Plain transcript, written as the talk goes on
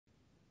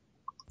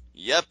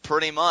Yep,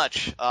 pretty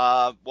much.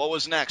 What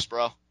was next,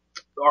 bro?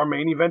 Our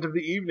main event of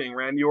the evening,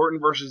 Randy Orton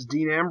versus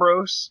Dean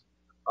Ambrose.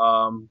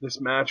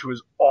 This match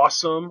was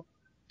awesome.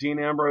 Dean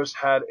Ambrose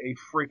had a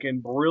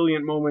freaking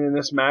brilliant moment in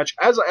this match.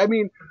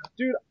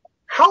 Dude,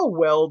 how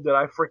well did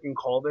I freaking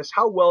call this?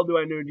 How well do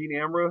I know Dean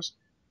Ambrose?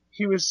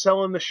 He was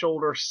selling the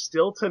shoulder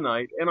still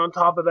tonight, and on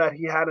top of that,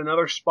 he had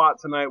another spot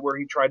tonight where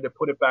he tried to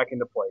put it back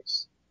into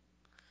place.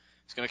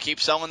 He's going to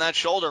keep selling that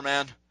shoulder,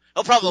 man.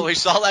 He'll probably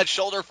sell that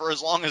shoulder for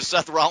as long as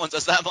Seth Rollins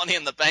has that Money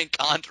in the Bank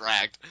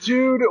contract.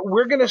 Dude,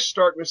 we're going to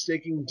start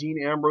mistaking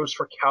Dean Ambrose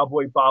for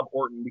Cowboy Bob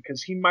Orton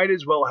because he might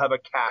as well have a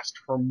cast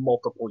for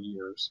multiple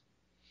years.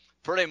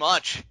 Pretty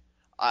much.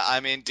 I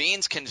mean,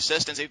 Dean's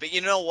consistency, but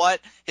you know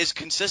what? His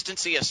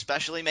consistency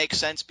especially makes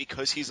sense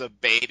because he's a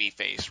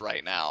babyface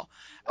right now.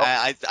 Oh.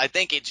 I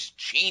think it's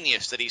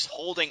genius that he's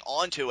holding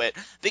on to it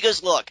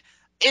because, look,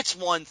 it's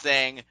one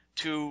thing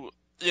to,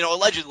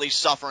 allegedly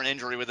suffer an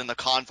injury within the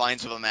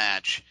confines of a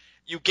match.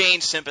 You gain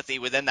sympathy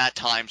within that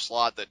time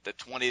slot, the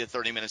 20 to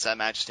 30 minutes that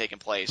match is taking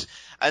place.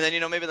 And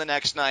then, maybe the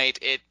next night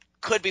it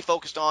could be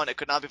focused on, it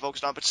could not be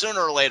focused on, but sooner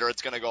or later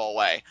it's going to go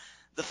away.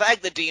 The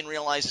fact that Dean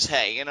realizes,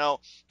 hey,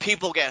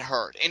 people get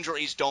hurt.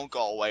 Injuries don't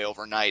go away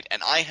overnight,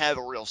 and I have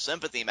a real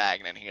sympathy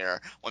magnet here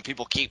when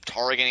people keep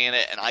targeting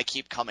it and I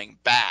keep coming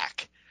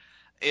back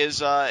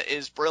is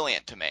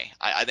brilliant to me.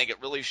 I think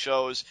it really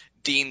shows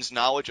Dean's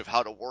knowledge of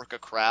how to work a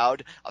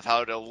crowd, of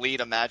how to lead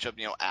a matchup,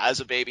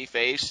 as a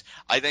babyface.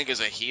 I think as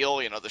a heel,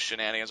 the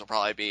shenanigans will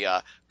probably be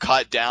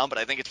cut down, but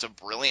I think it's a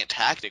brilliant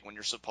tactic when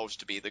you're supposed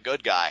to be the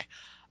good guy.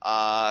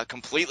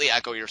 Completely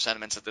echo your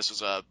sentiments that this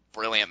was a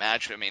brilliant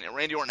match. I mean,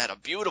 Randy Orton had a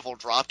beautiful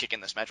dropkick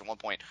in this match at one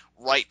point,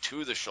 right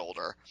to the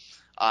shoulder.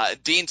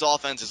 Dean's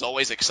offense is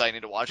always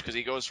exciting to watch because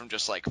he goes from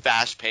just like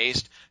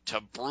fast-paced to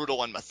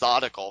brutal and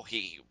methodical.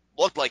 He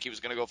looked like he was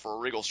going to go for a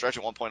regal stretch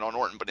at one point on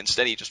Orton, but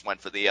instead he just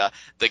went for the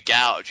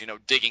gouge,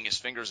 digging his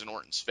fingers in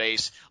Orton's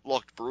face,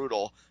 looked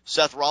brutal.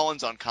 Seth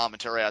Rollins on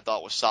commentary I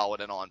thought was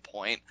solid and on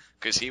point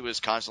because he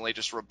was constantly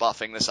just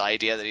rebuffing this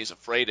idea that he's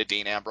afraid of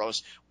Dean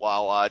Ambrose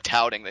while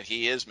touting that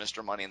he is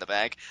Mr. Money in the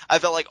Bank. I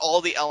felt like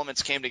all the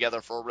elements came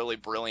together for a really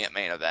brilliant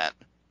main event.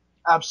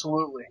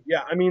 Absolutely.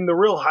 Yeah, I mean, the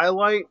real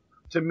highlight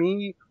to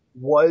me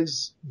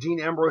was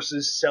Dean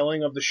Ambrose's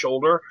selling of the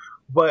shoulder.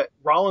 But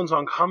Rollins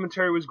on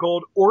commentary was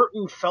gold.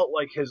 Orton felt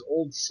like his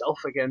old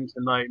self again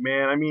tonight,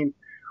 man. I mean,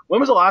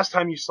 when was the last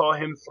time you saw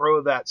him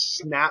throw that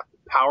snap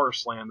power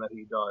slam that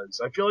he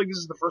does? I feel like this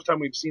is the first time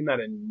we've seen that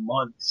in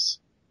months.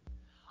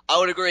 I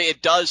would agree.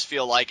 It does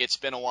feel like it's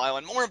been a while.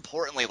 And more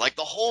importantly, like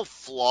the whole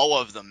flow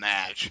of the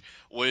match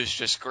was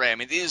just great. I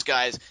mean, these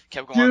guys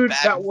kept going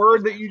back. Dude, that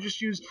word that you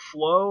just used,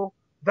 flow,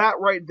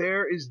 that right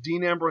there is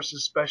Dean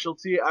Ambrose's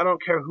specialty. I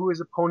don't care who his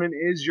opponent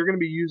is. You're going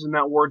to be using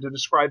that word to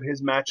describe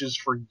his matches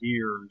for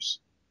years.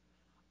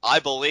 I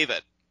believe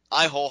it.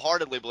 I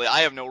wholeheartedly believe it.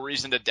 I have no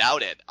reason to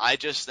doubt it. I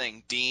just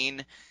think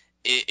Dean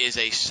is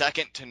a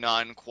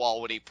second-to-none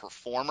quality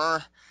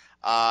performer.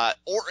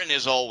 Orton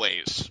is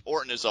always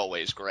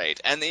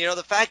great. And,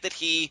 the fact that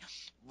he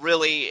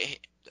really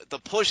 – the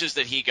pushes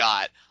that he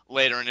got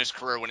later in his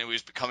career when he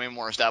was becoming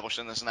more established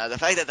in this and that, the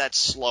fact that that's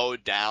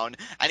slowed down,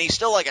 and he's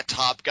still like a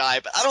top guy,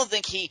 but I don't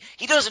think he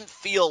doesn't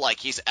feel like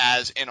he's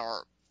as in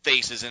our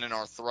faces and in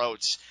our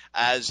throats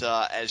as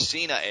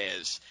Cena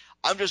is.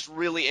 I'm just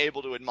really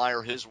able to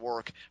admire his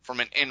work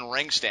from an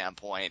in-ring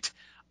standpoint.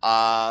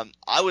 I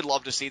would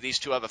love to see these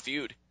two have a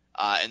feud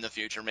in the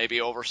future,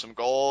 maybe over some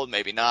gold,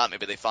 maybe not,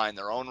 maybe they find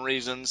their own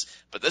reasons,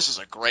 but this is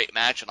a great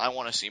match and I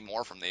want to see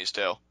more from these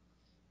two.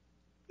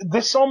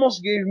 This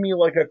almost gave me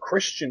like a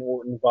Christian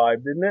Orton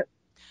vibe, didn't it?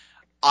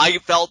 I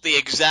felt the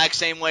exact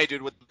same way,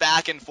 dude, with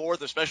back and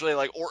forth, especially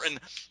like Orton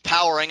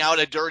powering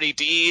out of dirty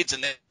deeds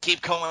and then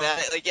keep going at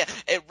it. Like, yeah,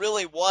 it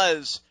really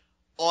was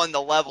on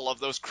the level of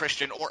those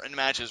Christian Orton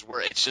matches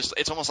where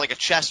it's almost like a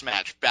chess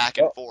match back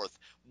and forth.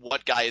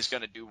 What guy is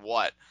going to do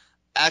what?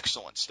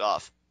 Excellent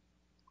stuff.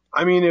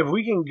 I mean, if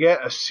we can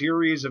get a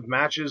series of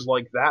matches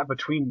like that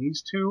between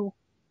these two,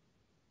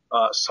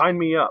 sign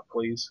me up,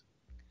 please.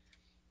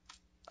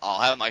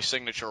 I'll have my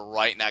signature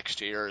right next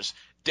to yours.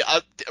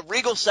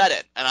 Regal said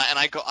it, and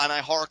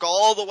I hark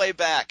all the way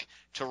back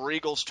to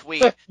Regal's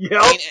tweet.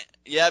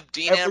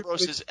 Dean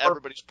Ambrose is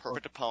everybody's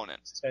perfect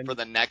opponent for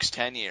the next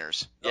 10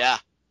 years. Yep. Yeah,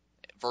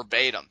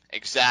 verbatim,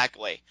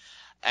 exactly.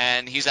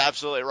 And he's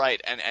absolutely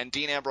right. And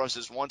Dean Ambrose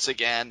is once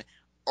again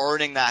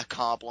earning that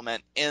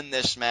compliment in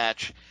this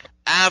match.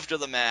 After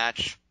the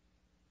match,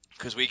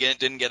 because we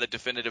didn't get a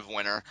definitive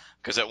winner,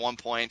 because at one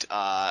point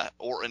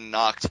Orton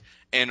knocked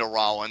into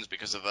Rollins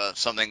because of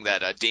something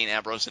that Dean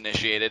Ambrose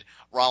initiated.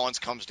 Rollins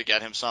comes to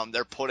get him some.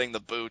 They're putting the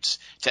boots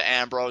to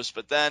Ambrose,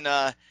 but then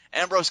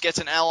Ambrose gets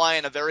an ally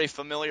in a very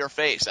familiar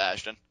face,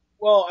 Ashton.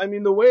 Well, I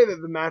mean, the way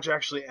that the match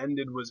actually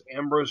ended was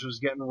Ambrose was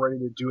getting ready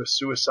to do a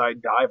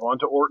suicide dive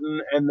onto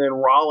Orton, and then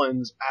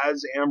Rollins,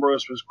 as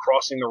Ambrose was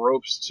crossing the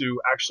ropes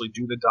to actually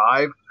do the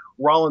dive,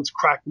 Rollins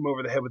cracked him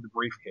over the head with the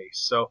briefcase.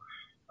 So,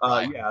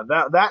 yeah,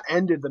 that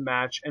ended the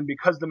match, and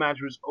because the match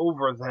was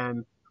over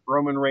then,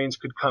 Roman Reigns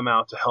could come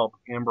out to help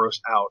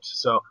Ambrose out.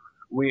 So,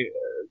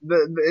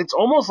 It's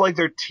almost like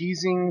they're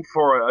teasing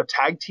for a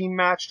tag team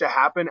match to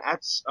happen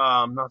at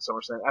not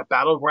SummerSlam, at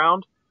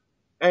Battleground.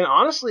 And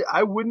honestly,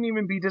 I wouldn't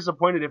even be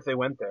disappointed if they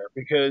went there,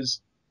 because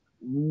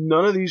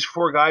none of these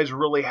four guys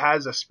really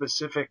has a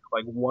specific,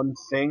 like, one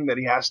thing that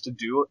he has to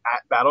do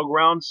at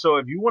Battleground. So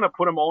if you want to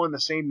put them all in the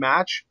same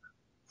match,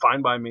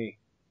 fine by me.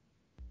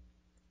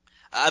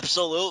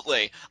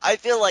 Absolutely. I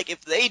feel like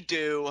if they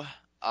do,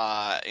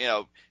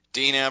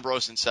 Dean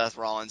Ambrose and Seth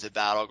Rollins at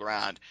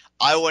Battleground,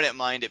 I wouldn't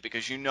mind it,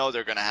 because they're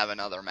going to have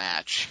another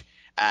match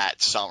at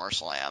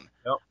SummerSlam.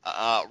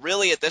 Yep.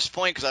 Really, at this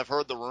point, because I've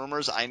heard the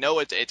rumors, I know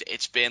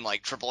it's been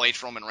like Triple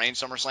H, Roman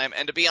Reigns, SummerSlam,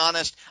 and to be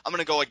honest, I'm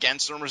going to go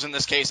against rumors in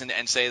this case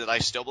and say that I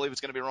still believe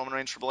it's going to be Roman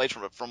Reigns, Triple H.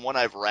 From what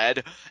I've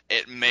read,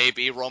 it may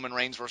be Roman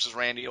Reigns versus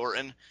Randy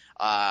Orton.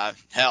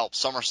 Hell,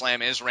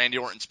 SummerSlam is Randy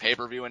Orton's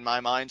pay-per-view in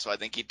my mind, so I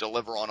think he'd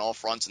deliver on all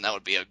fronts, and that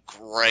would be a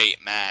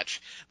great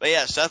match. But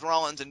yeah, Seth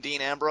Rollins and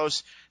Dean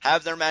Ambrose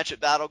have their match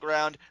at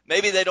Battleground.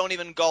 Maybe they don't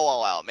even go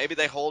all out. Maybe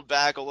they hold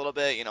back a little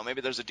bit.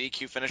 Maybe there's a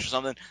DQ finish or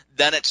something.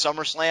 Then at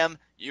SummerSlam,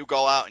 you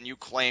go out and you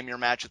claim your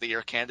match of the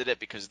year candidate,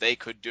 because they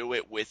could do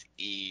it with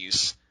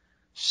ease.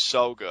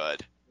 So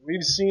good.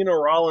 We've seen a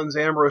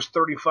Rollins-Ambrose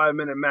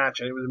 35-minute match,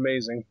 and it was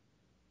amazing.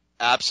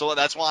 Absolutely.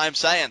 That's why I'm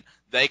saying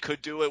they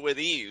could do it with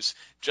ease.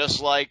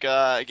 Just like,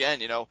 again,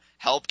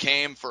 help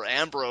came for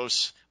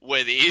Ambrose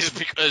with ease,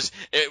 because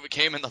it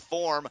came in the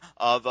form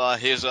of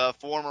his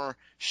former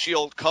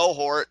Shield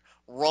cohort,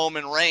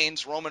 Roman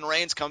Reigns. Roman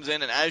Reigns comes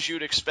in, and as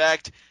you'd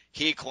expect,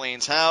 he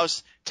cleans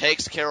house,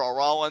 takes care of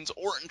Rollins.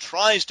 Orton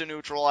tries to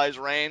neutralize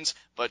Reigns,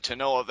 but to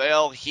no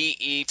avail. He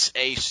eats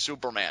a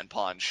Superman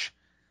punch.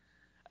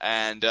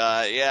 And,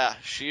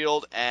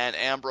 Shield and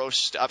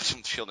Ambrose,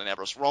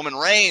 Roman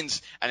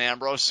Reigns and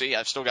Ambrose. See,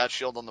 I've still got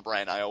Shield on the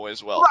brain. I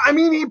always will. Well, I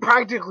mean, he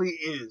practically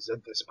is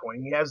at this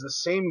point. He has the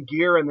same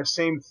gear and the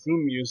same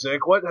theme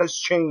music. What has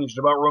changed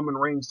about Roman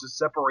Reigns to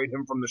separate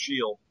him from the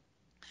Shield?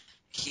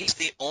 He's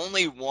the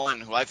only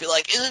one who I feel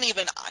like isn't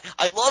even.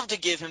 I'd love to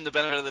give him the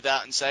benefit of the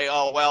doubt and say,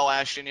 oh, well,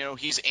 Ashton,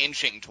 he's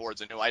inching towards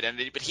a new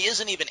identity, but he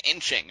isn't even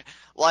inching.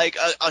 Like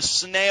a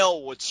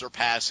snail would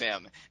surpass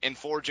him in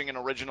forging an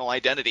original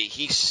identity.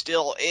 He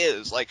still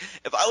is. Like,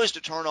 if I was to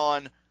turn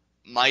on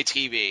my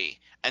TV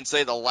and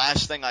say the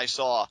last thing I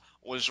saw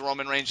was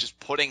Roman Reigns just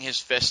putting his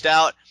fist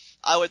out,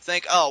 I would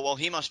think, oh, well,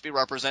 he must be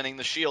representing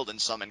the Shield in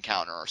some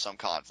encounter or some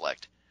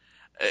conflict.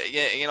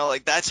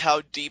 That's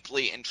how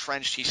deeply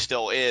entrenched he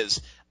still is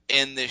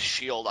in this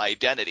Shield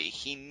identity.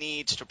 He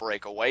needs to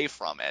break away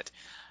from it.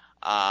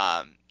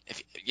 Honestly,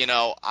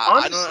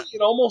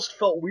 it almost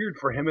felt weird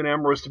for him and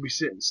Ambrose to be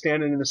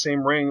standing in the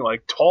same ring,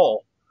 like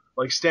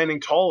standing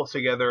tall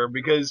together,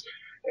 because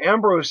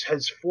Ambrose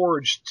has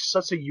forged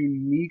such a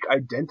unique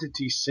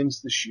identity since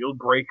the Shield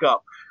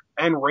breakup,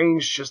 and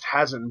Reigns just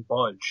hasn't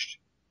budged.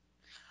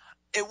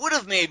 It would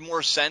have made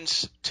more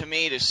sense to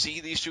me to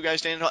see these two guys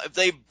standing tall if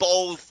they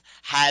both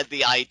had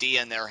the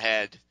idea in their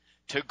head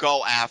to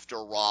go after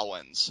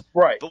Rollins.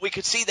 Right. But we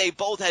could see they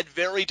both had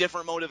very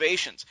different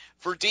motivations.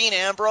 For Dean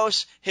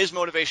Ambrose, his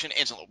motivation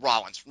instantly,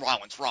 Rollins,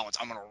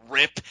 I'm going to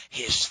rip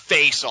his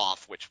face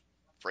off, which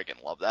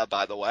freaking love that,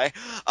 by the way.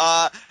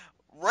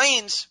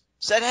 Reigns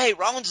said, hey,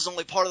 Rollins is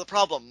only part of the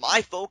problem.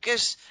 My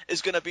focus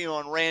is going to be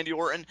on Randy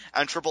Orton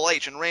and Triple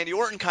H. And Randy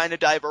Orton kind of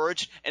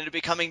diverged into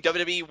becoming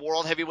WWE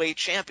World Heavyweight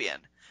Champion.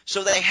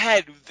 So they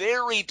had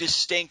very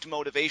distinct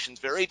motivations,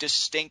 very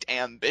distinct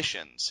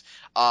ambitions.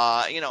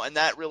 And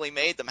that really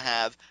made them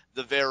have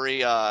the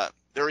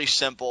very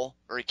simple,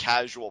 very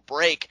casual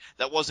break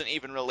that wasn't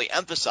even really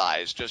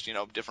emphasized, just,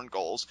 different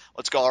goals.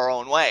 Let's go our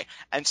own way.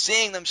 And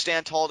seeing them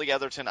stand tall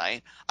together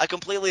tonight, I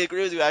completely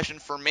agree with you, Ashton.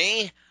 For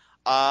me,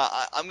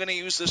 I'm going to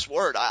use this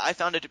word. I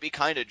found it to be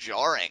kind of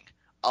jarring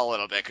a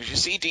little bit, because you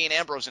see Dean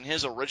Ambrose in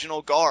his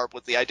original garb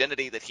with the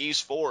identity that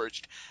he's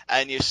forged,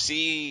 and you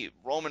see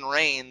Roman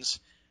Reigns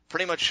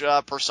pretty much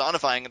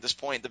personifying at this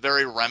point the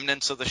very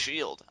remnants of the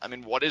Shield. I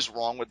mean, what is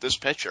wrong with this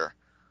picture?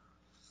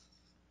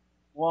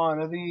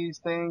 One of these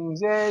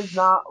things is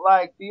not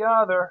like the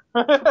other.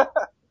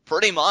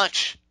 Pretty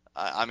much.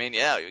 I mean,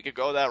 yeah, you could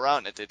go that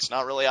route, and it's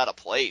not really out of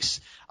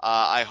place.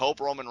 I hope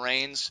Roman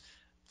Reigns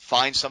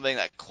finds something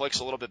that clicks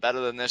a little bit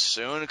better than this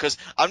soon, because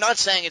I'm not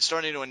saying it's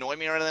starting to annoy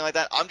me or anything like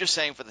that. I'm just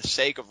saying for the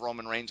sake of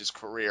Roman Reigns'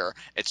 career,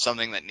 it's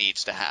something that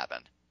needs to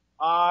happen.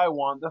 I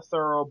want the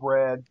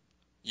thoroughbred.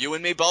 You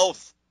and me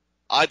both.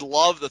 I'd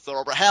love the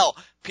thoroughbred. Hell,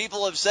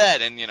 people have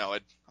said, and, I'm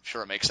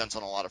sure it makes sense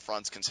on a lot of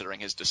fronts considering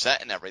his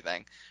descent and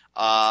everything,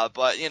 but,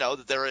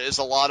 that there is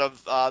a lot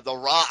of The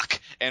Rock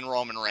in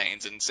Roman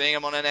Reigns, and seeing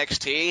him on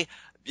NXT,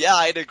 yeah,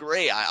 I'd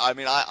agree.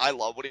 I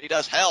love what he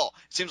does. Hell,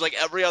 it seems like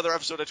every other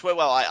episode of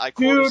Twitwell, I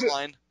quote his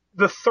line.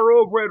 The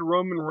thoroughbred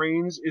Roman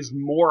Reigns is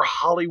more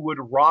Hollywood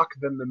Rock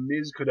than The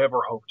Miz could ever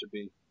hope to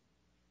be.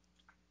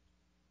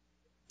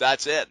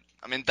 That's it.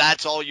 I mean,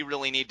 that's all you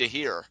really need to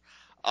hear.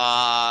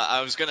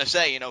 I was going to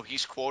say,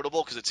 he's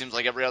quotable, because it seems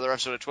like every other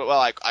episode of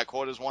Twitwell, I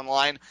quote his one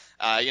line.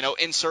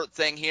 Insert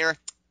thing here.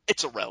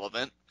 It's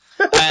irrelevant.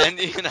 And,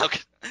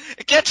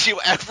 it gets you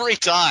every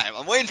time.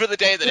 I'm waiting for the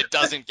day that it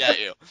doesn't get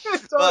you.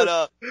 It But,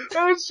 does.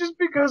 And it's just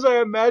because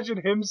I imagine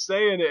him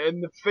saying it,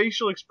 and the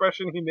facial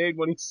expression he made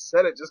when he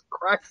said it just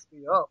cracks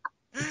me up.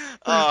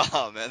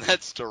 oh man,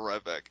 that's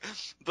terrific.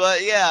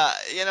 But yeah,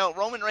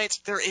 Roman Reigns,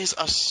 there is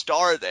a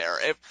star there.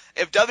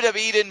 If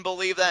WWE didn't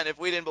believe that, and if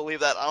we didn't believe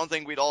that, I don't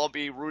think we'd all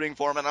be rooting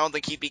for him, and I don't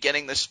think he'd be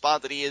getting the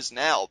spot that he is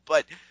now.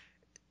 But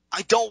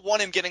I don't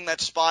want him getting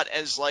that spot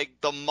as like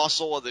the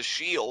muscle of the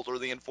Shield or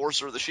the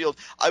enforcer of the Shield.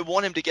 I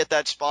want him to get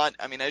that spot.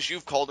 I mean, as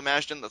you've called him,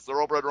 Ashton, the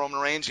thoroughbred Roman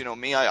Reigns.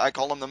 Me, I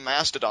call him the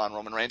mastodon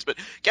Roman Reigns. But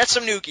get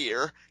some new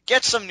gear,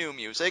 get some new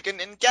music,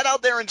 and get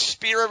out there and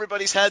spear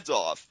everybody's heads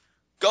off.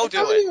 Go do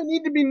it. It doesn't even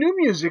need to be new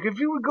music. If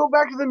you would go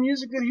back to the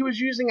music that he was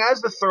using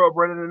as the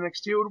thoroughbred in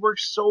NXT, it would work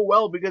so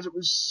well because it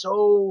was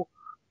so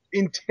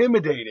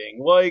intimidating.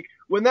 Like,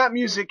 when that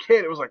music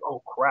hit, it was like,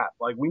 oh crap.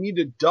 Like, we need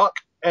to duck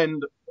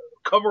and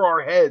cover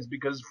our heads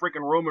because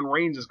freaking Roman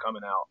Reigns is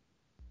coming out.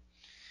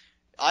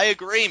 I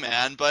agree,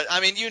 man, but I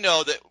mean,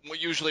 that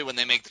usually when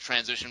they make the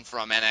transition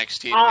from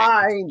NXT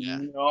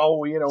to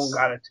know, you don't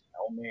gotta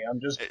tell me.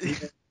 I'm just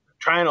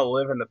trying to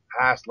live in the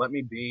past. Let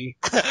me be.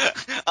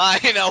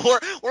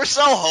 We're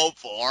so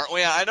hopeful, aren't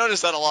we? I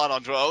noticed that a lot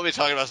on Twitter. We'll be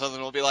talking about something,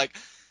 we'll be like,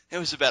 it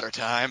was a better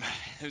time.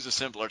 It was a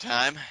simpler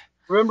time.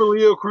 Remember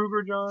Leo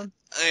Kruger, John?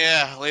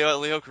 Yeah,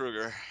 Leo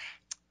Kruger.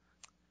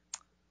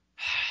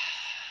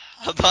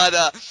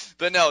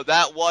 But no,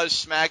 that was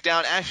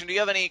SmackDown. Ashton, do you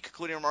have any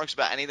concluding remarks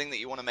about anything that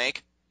you want to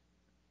make?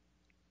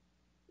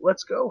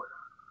 Let's go.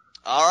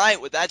 All right,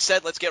 with that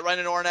said, let's get right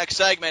into our next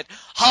segment,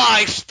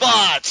 high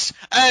spots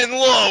and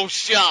low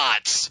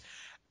shots.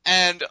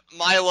 And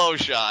my low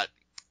shot,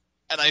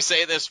 and I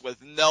say this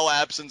with no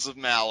absence of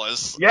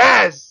malice.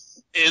 Yes!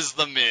 Is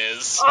The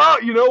Miz. Oh,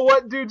 you know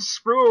what, dude?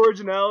 Screw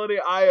originality.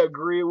 I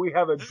agree. We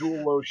have a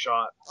dual low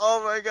shot.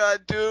 Oh my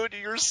god, dude,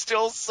 you're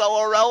still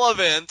so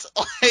irrelevant.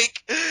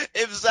 Like,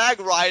 if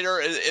Zack Ryder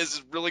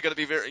is really going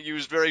to be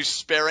used very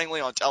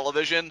sparingly on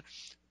television,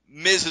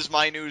 Miz is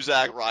my new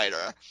Zack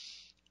Ryder.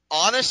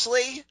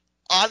 Honestly,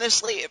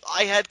 if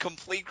I had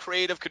complete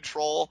creative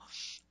control,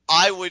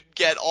 I would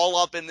get all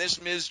up in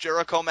this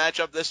Miz-Jericho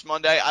matchup this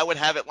Monday. I would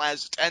have it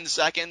last 10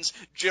 seconds.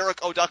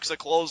 Jericho ducks a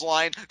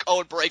clothesline,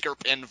 code breaker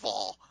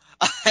pinfall.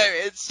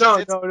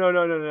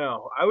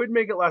 No. I would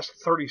make it last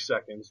 30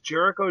 seconds.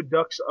 Jericho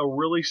ducks a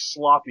really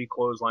sloppy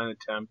clothesline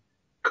attempt,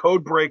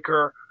 code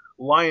breaker,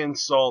 lion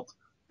salt,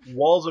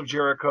 walls of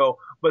Jericho,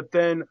 but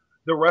then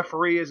the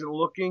referee isn't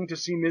looking to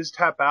see Miz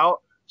tap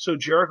out, so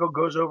Jericho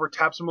goes over,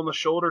 taps him on the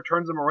shoulder,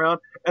 turns him around,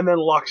 and then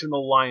locks in the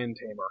lion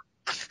tamer.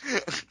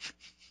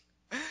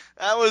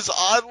 That was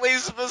oddly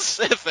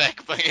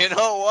specific, but you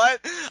know what?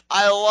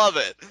 I love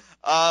it.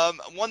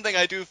 One thing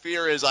I do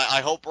fear is I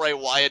hope Bray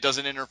Wyatt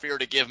doesn't interfere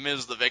to give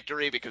Miz the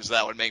victory, because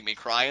that would make me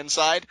cry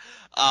inside.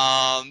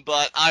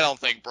 But I don't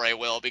think Bray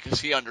will,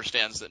 because he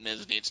understands that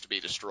Miz needs to be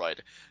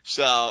destroyed.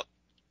 So,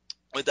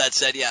 with that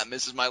said, yeah,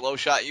 Miz is my low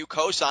shot. You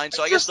co-signed,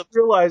 so I guess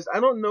realized I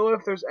don't know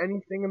if there's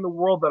anything in the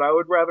world that I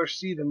would rather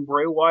see than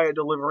Bray Wyatt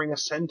delivering a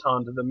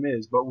senton to the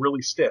Miz, but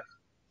really stiff.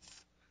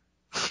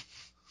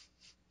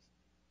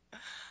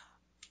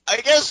 I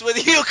guess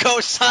with you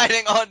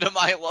co-signing onto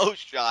my low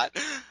shot,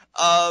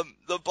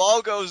 the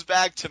ball goes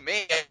back to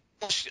me.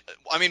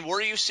 I mean,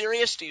 were you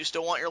serious? Do you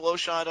still want your low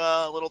shot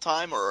a little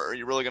time, or are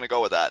you really going to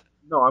go with that?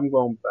 No, I'm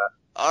going with that.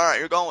 All right,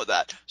 you're going with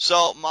that.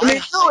 So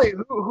really,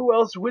 who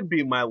else would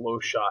be my low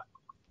shot?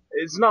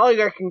 It's not like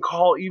I can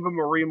call Eva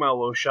Marie my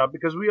low shot,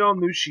 because we all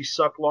knew she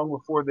sucked long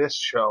before this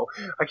show.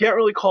 I can't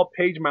really call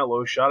Paige my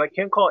low shot. I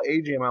can't call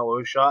AJ my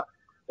low shot.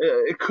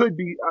 It could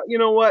be, you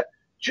know what?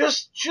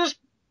 Just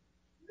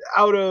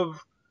out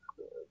of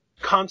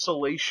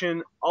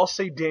consolation, I'll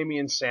say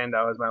Damian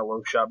Sandow as my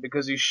low shot,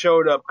 because he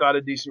showed up, got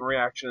a decent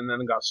reaction, and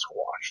then got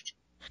squashed.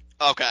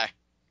 Okay.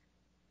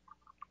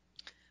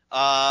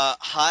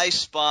 High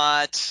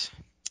spot.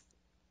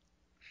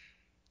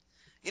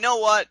 You know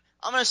what?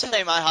 I'm going to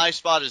say my high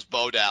spot is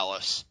Bo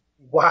Dallas.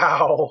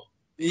 Wow.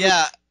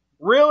 Yeah.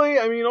 Really?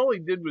 I mean, all he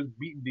did was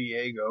beat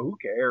Diego. Who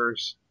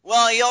cares?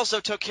 Well, he also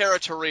took care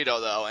of Torito,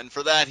 though, and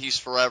for that, he's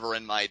forever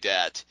in my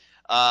debt.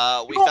 We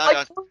found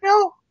out.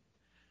 Torito?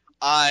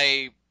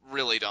 I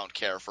really don't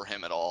care for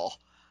him at all.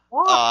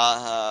 What?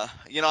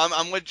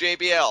 I'm with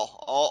JBL.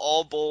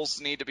 All bulls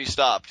need to be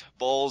stopped.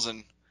 Bulls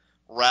and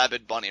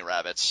rabid bunny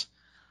rabbits.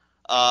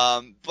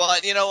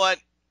 But you know what?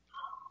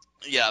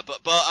 Yeah, but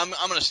I'm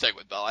going to stick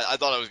with Bo. I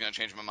thought I was going to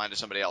change my mind to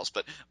somebody else,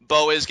 but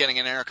Bo is getting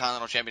an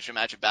Intercontinental Championship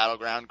match at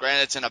Battleground.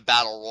 Granted, it's in a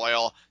Battle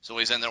Royal, so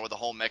he's in there with a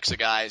whole mix of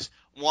guys.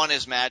 Won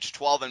his match,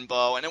 12 and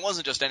Bo, and it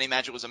wasn't just any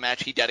match, it was a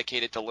match he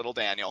dedicated to Little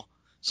Daniel,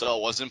 so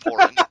it was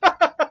important.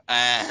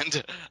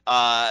 And,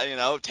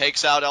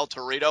 takes out El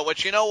Torito,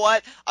 which, you know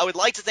what? I would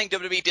like to think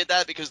WWE did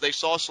that because they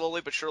saw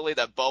slowly but surely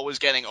that Bo was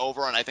getting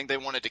over, and I think they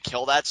wanted to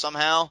kill that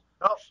somehow.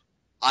 Oh.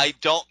 I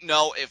don't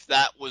know if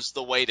that was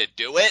the way to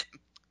do it,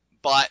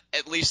 but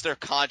at least they're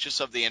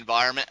conscious of the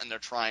environment and they're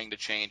trying to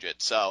change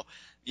it. So,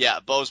 yeah,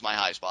 Bo's my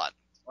high spot.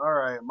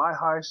 Alright, my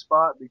high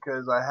spot,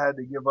 because I had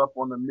to give up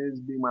on the Miz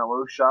being my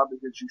low shot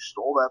because you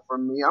stole that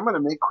from me. I'm going to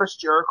make Chris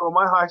Jericho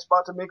my high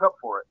spot to make up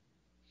for it.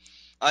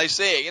 I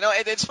see. You know,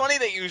 it's funny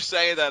that you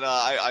say that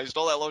I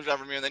stole that low shot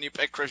from you, and then you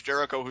pick Chris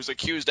Jericho, who's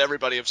accused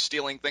everybody of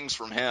stealing things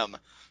from him.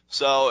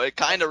 So it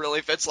kind of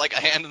really fits like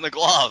a hand in the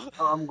glove.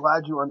 I'm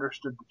glad you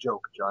understood the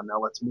joke, John.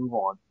 Now let's move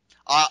on.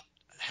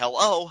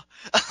 Hello.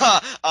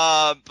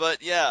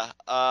 But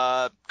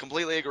yeah,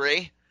 completely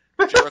agree.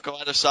 Jericho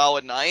had a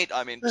solid night.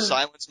 I mean,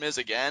 silence Miz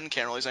again.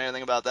 Can't really say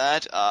anything about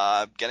that.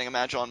 Getting a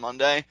match on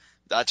Monday.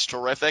 That's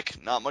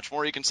terrific. Not much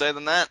more you can say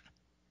than that.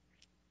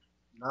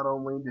 Not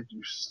only did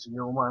you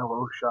steal my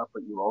low shot,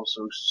 but you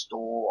also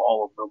stole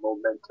all of the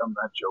momentum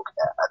that joke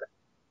had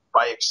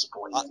by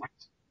explaining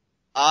it.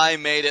 I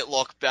made it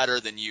look better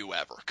than you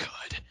ever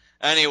could.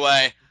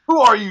 Anyway.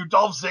 Who are you,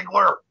 Dolph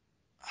Ziggler?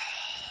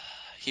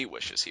 He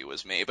wishes he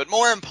was me. But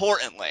more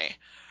importantly,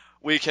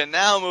 we can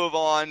now move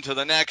on to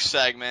the next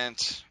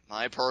segment,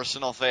 my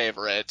personal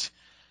favorite,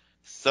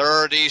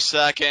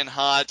 30-second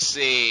hot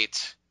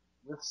seat.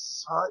 With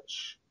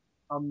such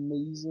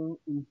amazing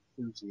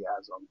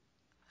enthusiasm.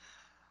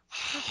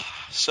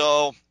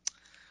 So,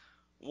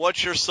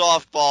 what's your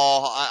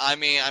softball? I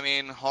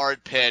mean,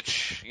 hard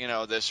pitch.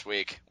 This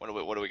week. What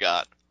do we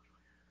got?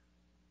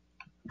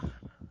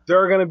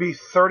 There are going to be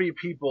 30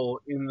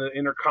 people in the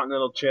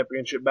Intercontinental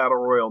Championship Battle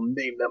Royal.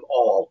 Name them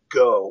all.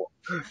 Go.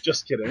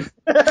 Just kidding.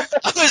 I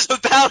was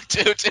about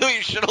to, too.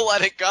 You should have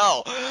let it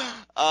go.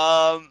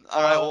 All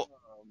right. Well,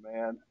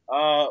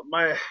 oh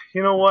man.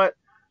 You know what?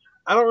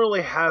 I don't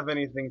really have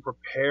anything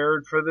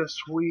prepared for this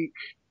week.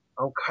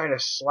 I'm kind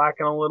of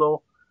slacking a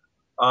little.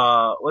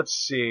 Let's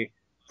see.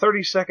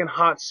 30-second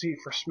hot seat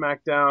for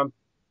SmackDown.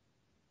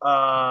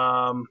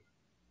 Oh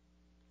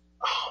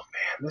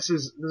man, this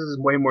is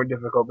way more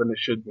difficult than it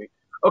should be.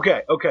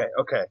 Okay.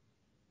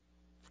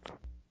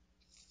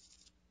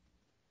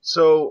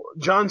 So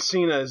John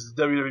Cena is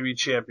the WWE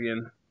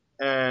champion,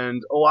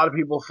 and a lot of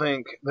people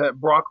think that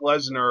Brock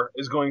Lesnar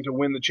is going to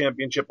win the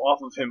championship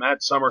off of him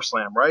at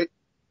SummerSlam, right?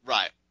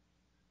 Right.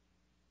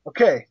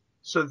 Okay,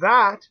 so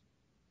that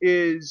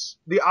is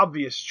the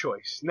obvious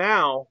choice.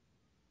 Now,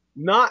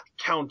 not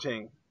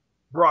counting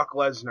Brock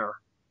Lesnar,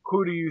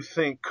 who do you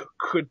think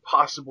could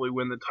possibly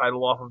win the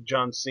title off of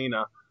John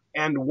Cena,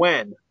 and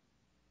when?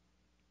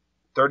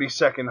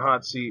 30-second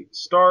hot seat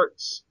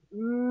starts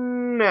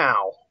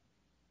now.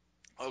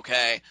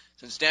 Okay,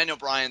 since Daniel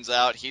Bryan's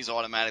out, he's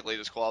automatically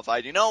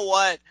disqualified. You know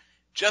what?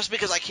 Just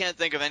because I can't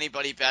think of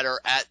anybody better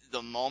at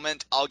the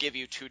moment, I'll give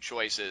you two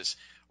choices.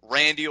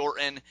 Randy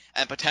Orton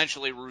and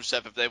potentially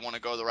Rusev if they want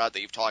to go the route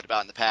that you've talked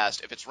about in the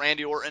past. If it's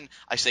Randy Orton,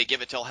 I say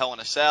give it till Hell in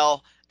a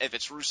Cell. If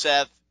it's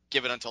Rusev,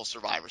 give it until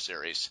Survivor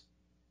Series.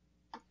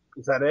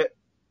 Is that it?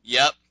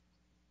 Yep.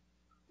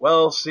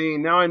 Well, see,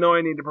 now I know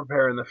I need to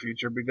prepare in the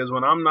future, because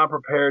when I'm not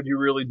prepared, you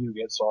really do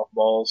get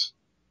softballs.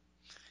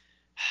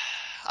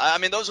 I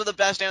mean, those are the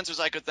best answers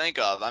I could think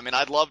of. I mean,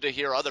 I'd love to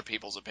hear other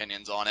people's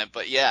opinions on it,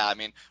 but yeah, I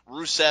mean,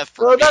 Rusev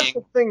for well, being... that's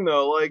the thing,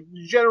 though. Like,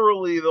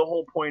 generally, the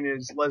whole point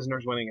is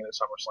Lesnar's winning it at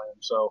SummerSlam,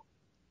 so...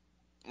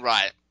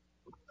 Right.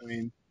 I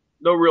mean,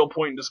 no real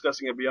point in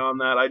discussing it beyond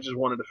that. I just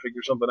wanted to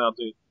figure something out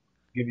to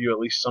give you at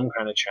least some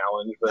kind of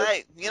challenge. But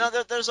hey,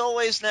 there's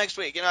always next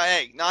week.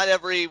 Hey, not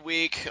every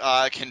week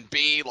can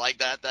be like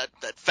that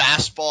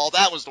fastball.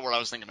 That was the word I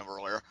was thinking of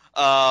earlier.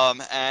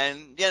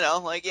 And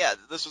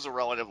this was a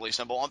relatively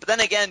simple one. But then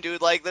again,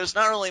 dude, there's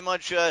not really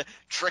much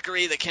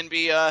trickery that can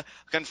be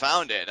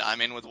confounded. I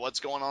mean, with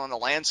what's going on in the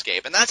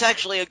landscape, and that's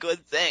actually a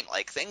good thing.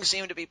 Things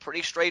seem to be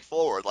pretty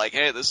straightforward.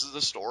 Hey, this is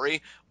the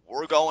story.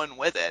 We're going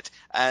with it,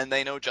 and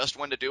they know just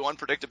when to do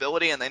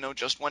unpredictability, and they know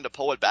just when to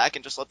pull it back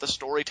and just let the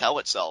story tell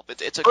itself.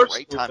 It's a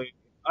great time.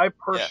 I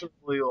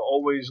personally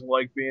always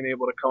like being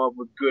able to come up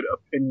with good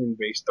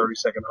opinion-based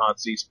 30-second hot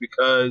seats,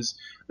 because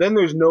then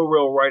there's no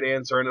real right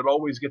answer, and it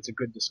always gets a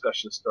good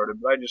discussion started,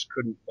 but I just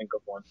couldn't think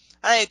of one.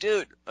 Hey,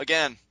 dude,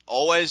 again,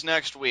 always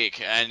next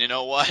week, and you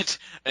know what?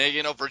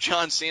 For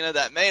John Cena,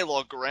 that may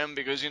look grim,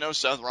 because,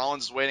 Seth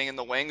Rollins is waiting in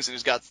the wings, and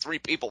he's got 3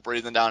 people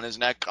breathing down his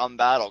neck on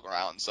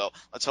Battleground, so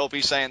let's hope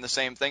he's saying the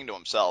same thing to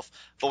himself.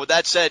 But with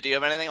that said, do you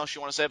have anything else you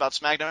want to say about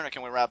SmackDown, or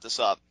can we wrap this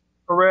up?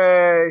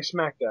 Hooray,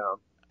 SmackDown.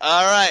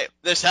 All right,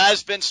 this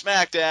has been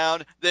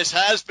SmackDown. This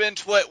has been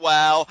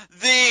TwitWow,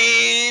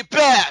 the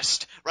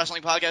best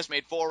wrestling podcast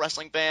made for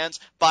wrestling fans,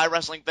 by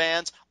wrestling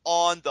fans,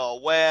 on the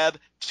web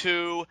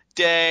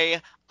today.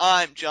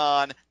 I'm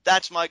John.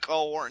 That's my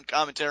co-Orton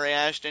commentary,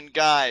 Ashton.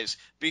 Guys,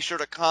 be sure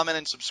to comment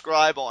and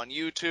subscribe on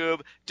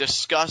YouTube,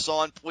 discuss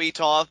on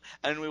Pletov,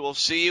 and we will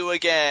see you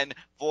again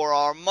for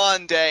our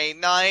Monday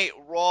Night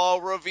Raw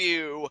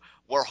review,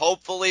 where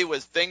hopefully,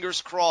 with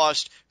fingers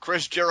crossed,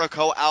 Chris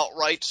Jericho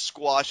outright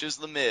squashes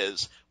The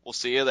Miz. We'll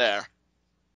see you there.